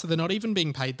payout, so they're not even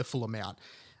being paid the full amount.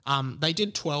 They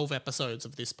did 12 episodes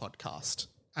of this podcast,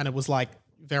 and it was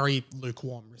very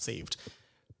lukewarm received.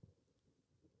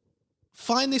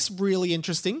 Find this really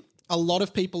interesting. A lot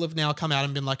of people have now come out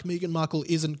and been like, Meghan Markle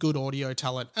isn't good audio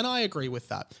talent, and I agree with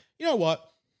that. You know what?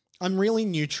 I'm really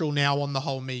neutral now on the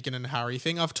whole Meghan and Harry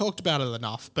thing. I've talked about it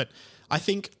enough, but I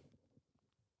think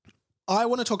I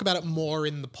want to talk about it more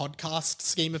in the podcast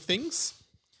scheme of things.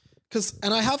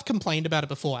 And I have complained about it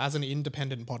before as an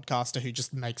independent podcaster who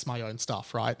just makes my own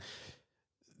stuff, right?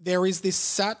 There is this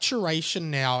saturation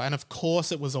now, and of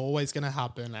course it was always going to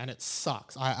happen, and it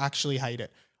sucks. I actually hate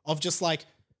it. Of just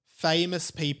famous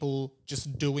people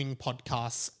just doing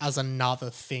podcasts as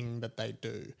another thing that they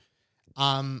do.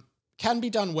 can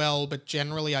be done well, but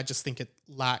generally I just think it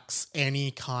lacks any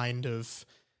kind of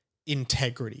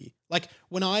integrity. Like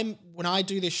when I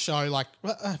do this show, like,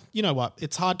 you know what?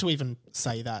 It's hard to even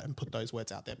say that and put those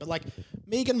words out there. But like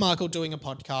Meghan Markle doing a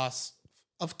podcast,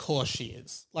 of course she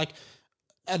is. Like,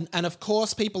 and of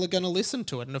course people are going to listen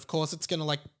to it. And of course it's going to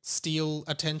like steal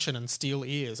attention and steal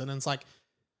ears. And it's like,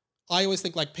 I always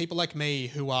think like people like me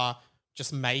who are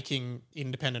just making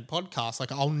independent podcasts,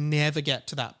 like I'll never get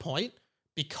to that point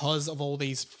because of all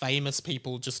these famous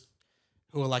people just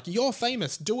who are like, you're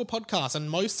famous, do a podcast. And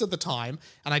most of the time,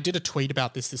 and I did a tweet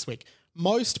about this week,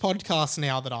 most podcasts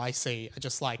now that I see are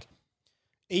just like,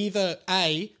 either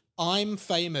A, I'm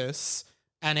famous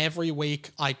and every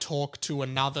week I talk to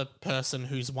another person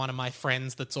who's one of my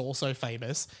friends that's also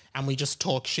famous and we just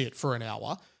talk shit for an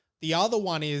hour. The other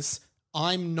one is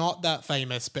I'm not that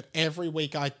famous, but every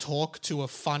week I talk to a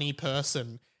funny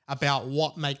person about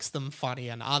what makes them funny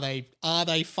and are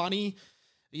they funny?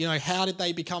 You know, how did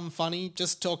they become funny?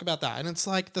 Just talk about that. And it's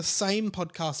like the same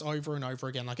podcast over and over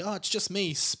again. Like, oh, it's just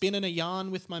me spinning a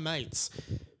yarn with my mates.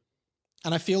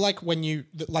 And I feel like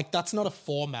that's not a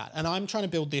format. And I'm trying to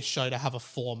build this show to have a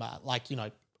format. Like, you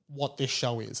know, what this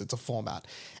show is. It's a format.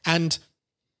 And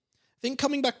I think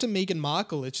coming back to Meghan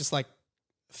Markle, it's just like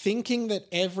thinking that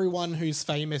everyone who's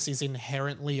famous is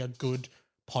inherently a good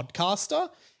podcaster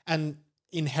and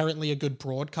inherently a good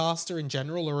broadcaster in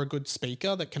general or a good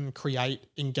speaker that can create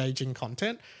engaging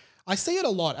content. I see it a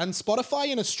lot. And Spotify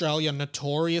in Australia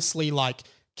notoriously like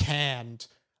canned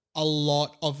a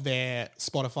lot of their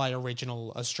Spotify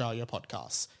original Australia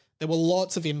podcasts. There were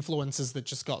lots of influencers that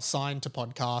just got signed to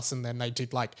podcasts and then they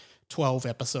did like 12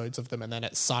 episodes of them and then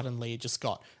it suddenly just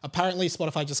got... Apparently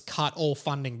Spotify just cut all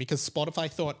funding because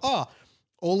Spotify thought,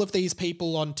 all of these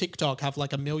people on TikTok have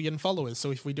like 1 million followers. So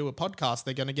if we do a podcast,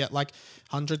 they're going to get like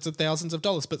hundreds of thousands of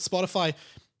dollars. But Spotify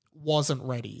wasn't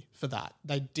ready for that.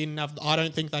 They didn't have, I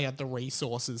don't think they had the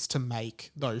resources to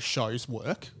make those shows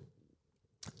work.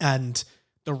 And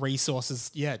the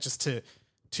resources, just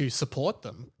to support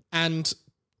them. And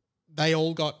they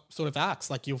all got sort of axed.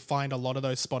 Like you'll find a lot of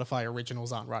those Spotify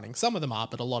originals aren't running. Some of them are,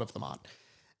 but a lot of them aren't.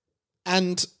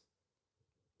 And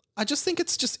I just think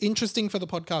it's just interesting for the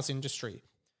podcast industry.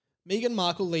 Meghan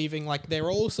Markle leaving, like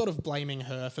they're all sort of blaming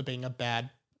her for being a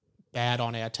bad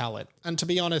on-air talent. And to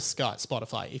be honest, guys,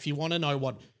 Spotify, if you want to know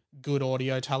what good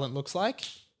audio talent looks like,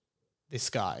 this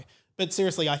guy. But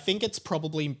seriously, I think it's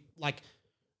probably like,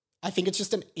 I think it's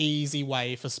just an easy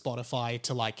way for Spotify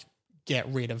to like get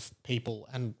rid of people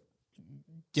and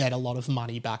get a lot of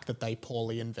money back that they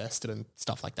poorly invested and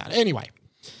stuff like that. Anyway,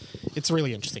 it's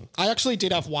really interesting. I actually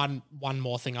did have one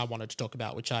more thing I wanted to talk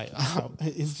about, which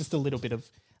is just a little bit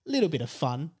of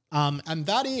fun. And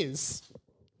that is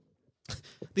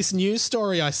this news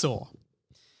story I saw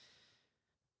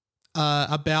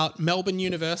about Melbourne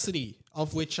University,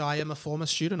 of which I am a former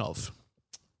student of,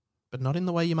 but not in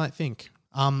the way you might think.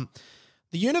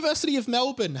 The University of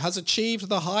Melbourne has achieved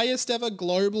the highest ever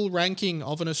global ranking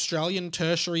of an Australian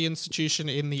tertiary institution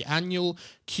in the annual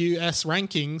QS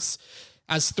rankings,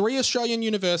 as 3 Australian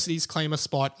universities claim a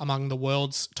spot among the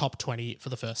world's top 20 for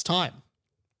the first time.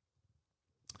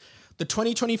 The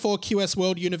 2024 QS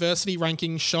World University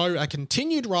Rankings show a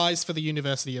continued rise for the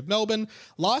University of Melbourne,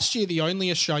 last year the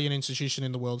only Australian institution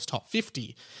in the world's top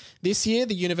 50. This year,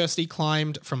 the university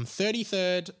climbed from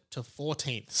 33rd to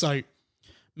 14th. So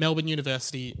Melbourne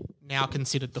University now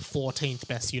considered the 14th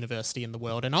best university in the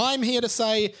world. And I'm here to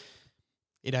say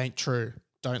it ain't true.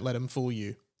 Don't let them fool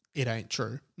you. It ain't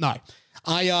true. No.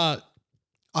 I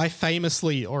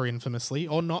famously or infamously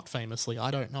or not famously, I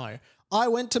don't know, I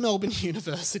went to Melbourne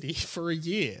University for a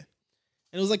year.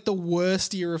 And it was like the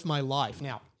worst year of my life.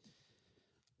 Now,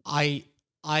 I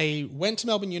went to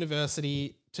Melbourne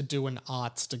University to do an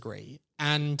arts degree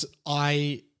and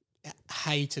I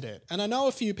hated it. And I know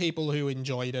a few people who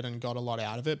enjoyed it and got a lot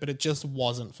out of it, but it just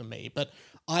wasn't for me. But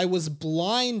I was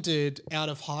blinded out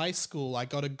of high school. I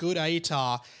got a good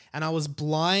ATAR and I was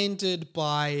blinded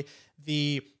by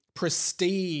the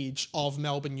prestige of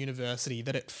Melbourne University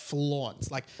that it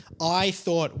flaunts. Like I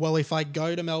thought, well, if I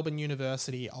go to Melbourne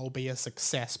University, I'll be a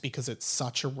success because it's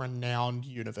such a renowned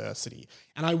university.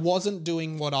 And I wasn't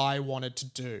doing what I wanted to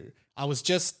do. I was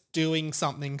just doing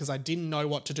something because I didn't know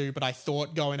what to do, but I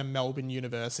thought going to Melbourne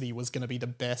University was going to be the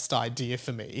best idea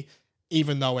for me,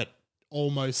 even though it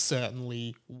almost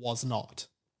certainly was not.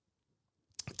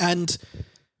 And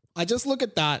I just look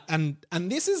at that and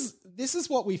this is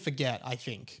what we forget, I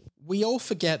think. We all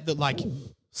forget that like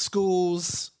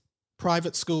schools,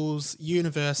 private schools,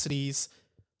 universities,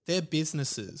 they're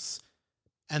businesses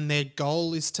and their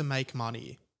goal is to make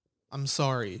money. I'm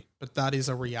sorry, but that is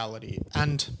a reality.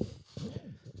 And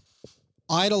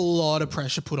I had a lot of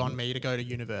pressure put on me to go to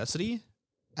university,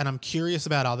 and I'm curious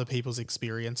about other people's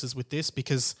experiences with this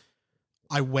because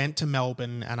I went to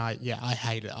Melbourne and I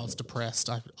hated it. I was depressed.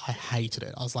 I hated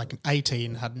it. I was like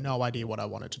 18, had no idea what I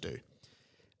wanted to do.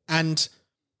 And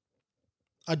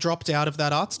I dropped out of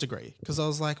that arts degree because I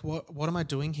was like, what am I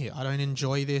doing here? I don't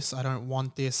enjoy this. I don't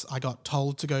want this. I got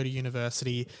told to go to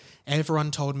university.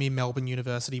 Everyone told me Melbourne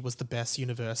University was the best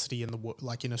university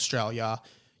in Australia.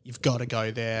 You've got to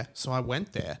go there. So I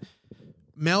went there.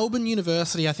 Melbourne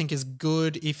University, I think, is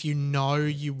good if you know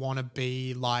you want to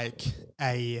be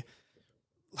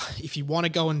if you want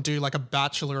to go and do like a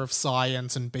Bachelor of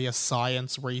Science and be a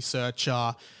science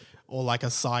researcher or like a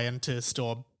scientist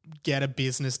or get a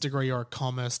business degree or a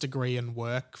commerce degree and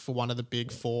work for one of the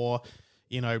big four,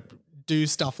 do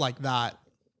stuff like that.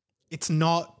 It's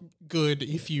not good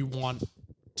if you want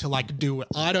to like do it.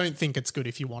 I don't think it's good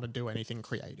if you want to do anything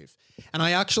creative. And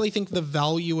I actually think the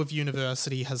value of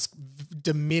university has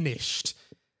diminished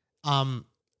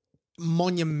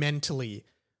monumentally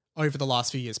over the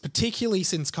last few years, particularly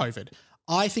since COVID.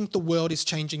 I think the world is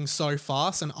changing so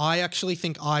fast, and I actually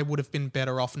think I would have been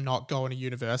better off not going to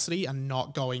university and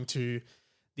not going to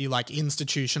the like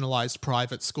institutionalized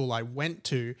private school I went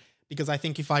to, because I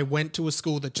think if I went to a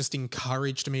school that just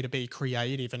encouraged me to be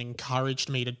creative and encouraged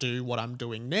me to do what I'm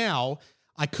doing now,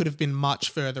 I could have been much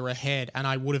further ahead, and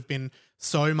I would have been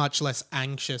so much less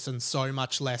anxious and so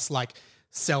much less like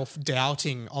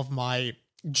self-doubting of my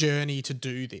journey to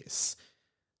do this.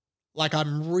 Like,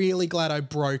 I'm really glad I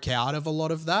broke out of a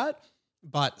lot of that,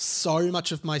 but so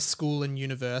much of my school and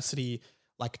university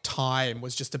like time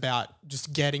was just about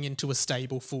just getting into a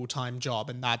stable full-time job,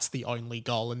 and that's the only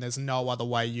goal, and there's no other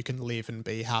way you can live and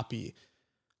be happy.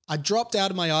 I dropped out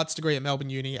of my arts degree at Melbourne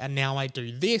Uni, and now I do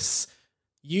this.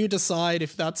 You decide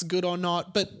if that's good or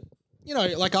not, but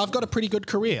like I've got a pretty good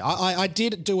career. I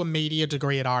did do a media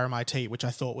degree at RMIT, which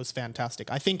I thought was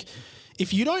fantastic. I think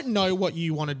if you don't know what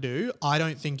you want to do, I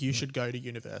don't think you should go to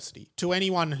university. To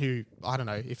anyone who, I don't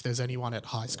know if there's anyone at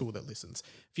high school that listens,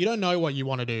 if you don't know what you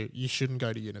want to do, you shouldn't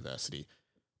go to university.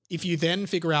 If you then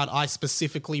figure out I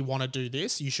specifically want to do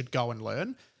this, you should go and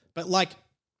learn. But like,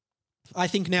 I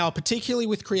think now, particularly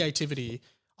with creativity,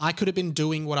 I could have been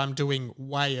doing what I'm doing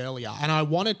way earlier, and I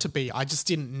wanted to be. I just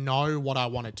didn't know what I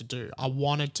wanted to do. I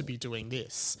wanted to be doing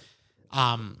this.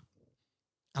 And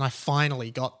I finally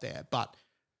got there, but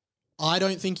I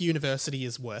don't think university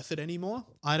is worth it anymore.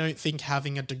 I don't think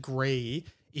having a degree,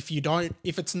 if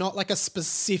it's not like a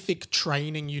specific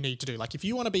training you need to do, like if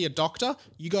you want to be a doctor,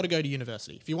 you got to go to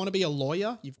university. If you want to be a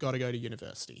lawyer, you've got to go to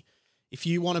university. If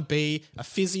you want to be a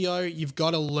physio, you've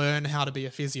got to learn how to be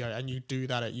a physio, and you do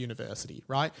that at university,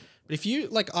 right? But if you,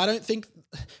 like, I don't think,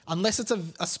 unless it's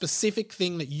a specific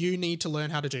thing that you need to learn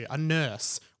how to do, a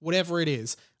nurse, whatever it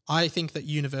is, I think that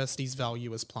university's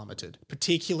value has plummeted,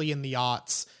 particularly in the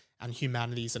arts and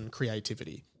humanities and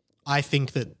creativity. I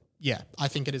think that, I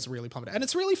think it is really plummeted. And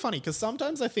it's really funny because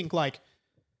sometimes I think, like,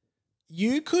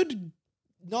 you could,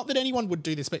 not that anyone would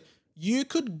do this, but you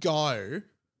could go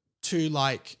to,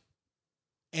 like,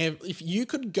 if you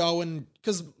could go and,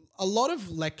 because a lot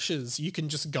of lectures you can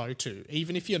just go to,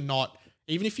 even if you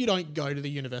don't go to the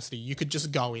university, you could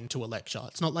just go into a lecture.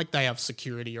 It's not like they have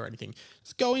security or anything.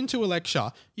 Just go into a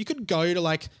lecture. You could go to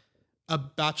like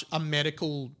a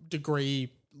medical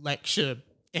degree lecture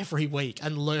every week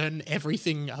and learn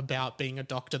everything about being a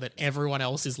doctor that everyone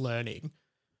else is learning.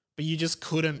 But you just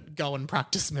couldn't go and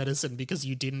practice medicine because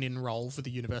you didn't enroll for the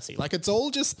university. Like, it's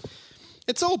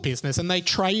all business, and they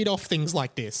trade off things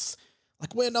like this.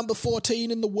 Like, we're number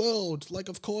 14 in the world. Like,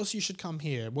 of course you should come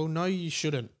here. Well, no, you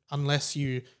shouldn't, unless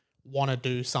you want to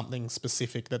do something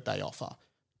specific that they offer.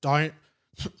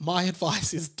 My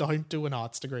advice is don't do an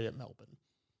arts degree at Melbourne.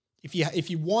 If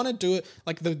you want to do it,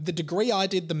 like the degree I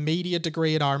did, the media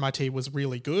degree at RMIT, was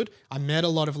really good. I met a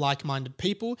lot of like-minded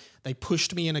people. They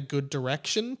pushed me in a good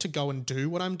direction to go and do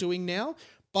what I'm doing now.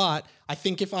 But I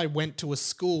think if I went to a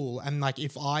school and like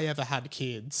if I ever had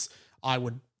kids, I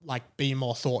would like be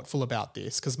more thoughtful about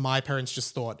this, because my parents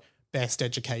just thought best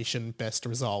education, best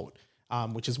result,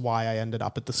 which is why I ended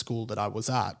up at the school that I was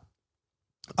at.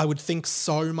 I would think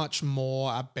so much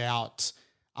more about,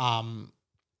 I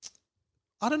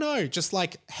don't know, just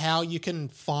like how you can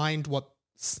find what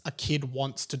a kid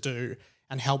wants to do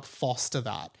and help foster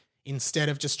that instead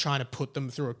of just trying to put them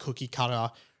through a cookie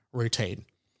cutter routine.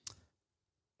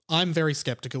 I'm very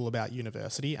skeptical about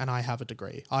university, and I have a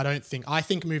degree. I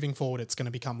think moving forward it's going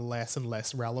to become less and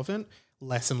less relevant,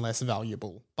 less and less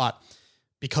valuable. But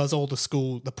because all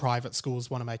the private schools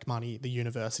want to make money, the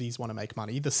universities want to make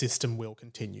money, the system will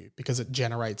continue because it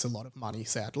generates a lot of money,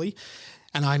 sadly.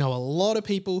 And I know a lot of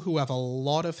people who have a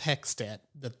lot of HECS debt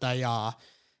that they are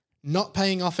not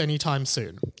paying off anytime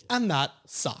soon. And that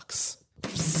sucks.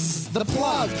 The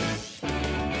plug.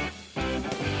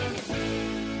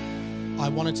 I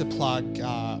wanted to plug,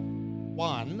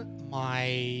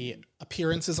 my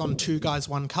appearances on Two Guys,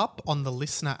 One Cup on the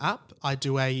Listener app. I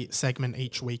do a segment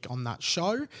each week on that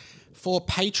show. For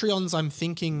Patreons, I'm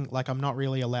thinking, I'm not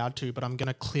really allowed to, but I'm going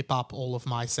to clip up all of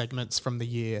my segments from the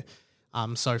year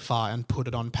so far and put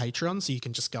it on Patreon so you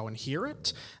can just go and hear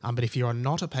it. But if you're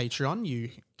not a Patreon,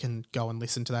 you can go and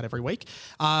listen to that every week.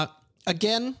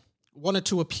 Again, wanted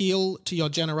to appeal to your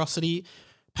generosity.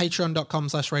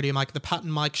 Patreon.com/Radio Mike. The Pat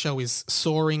and Mike show is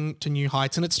soaring to new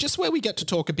heights, and it's just where we get to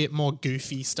talk a bit more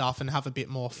goofy stuff and have a bit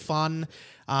more fun.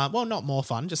 Well, not more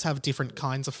fun, just have different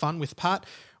kinds of fun with Pat.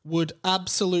 Would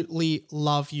absolutely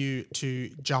love you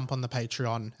to jump on the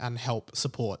Patreon and help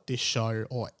support this show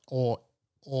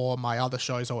or my other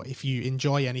shows, or if you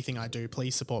enjoy anything I do,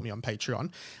 please support me on Patreon.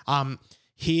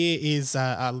 Here is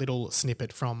a little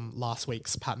snippet from last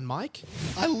week's Pat and Mike.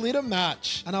 I lit a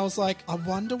match and I was like, I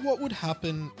wonder what would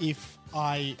happen if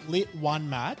I lit one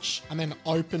match and then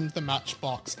opened the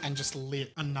matchbox and just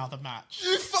lit another match.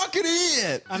 You fucking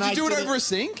idiot! And Did you do did it over a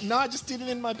sink? No, I just did it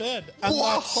in my bed. And my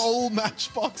What? whole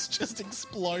matchbox just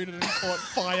exploded and caught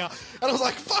fire. And I was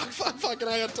like, fuck, and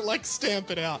I had to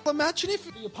stamp it out. Imagine if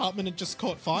the apartment had just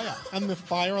caught fire and the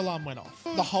fire alarm went off.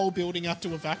 The whole building had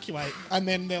to evacuate. And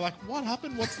then they're like, what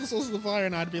happened? What's the source of the fire?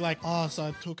 And I'd be like, so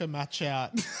I took a match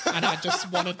out and I just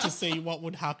wanted to see what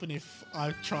would happen if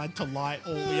I tried to light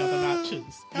all the other matches.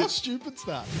 How stupid's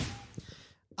that?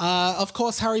 Of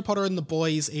course, Harry Potter and the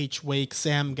Boys each week.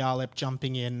 Sam Garlip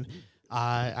jumping in,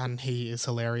 and he is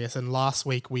hilarious. And last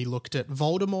week we looked at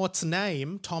Voldemort's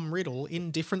name, Tom Riddle,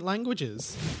 in different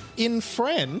languages. In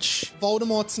French,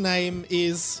 Voldemort's name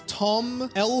is Tom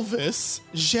Elvis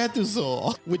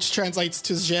Jedusor, which translates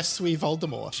to Je suis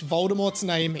Voldemort. Voldemort's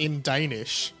name in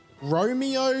Danish,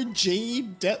 Romeo G.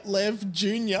 Detlev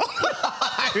Jr.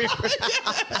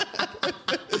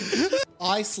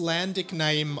 Icelandic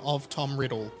name of Tom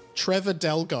Riddle, Trevor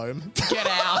Delgome. Get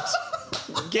out!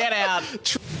 Get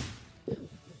out!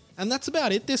 And that's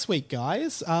about it this week,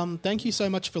 guys. Thank you so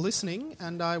much for listening,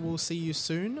 and I will see you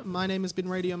soon. My name has been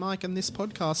Radio Mike, and this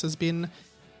podcast has been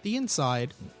The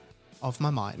Inside of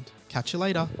My Mind. Catch you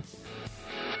later.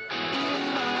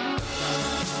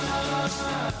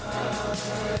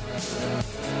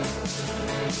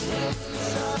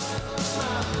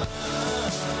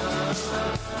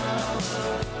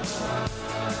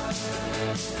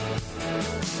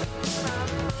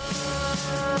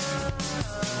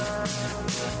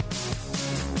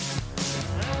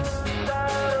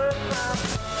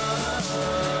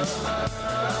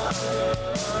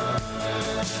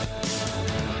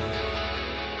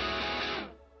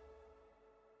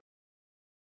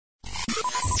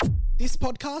 This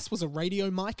podcast was a Radio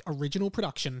Mike original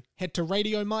production. Head to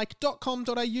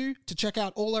radiomike.com.au to check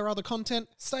out all our other content,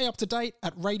 stay up to date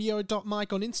at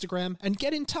radio.mike on Instagram, and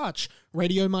get in touch,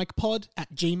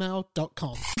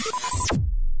 radiomikepod@gmail.com.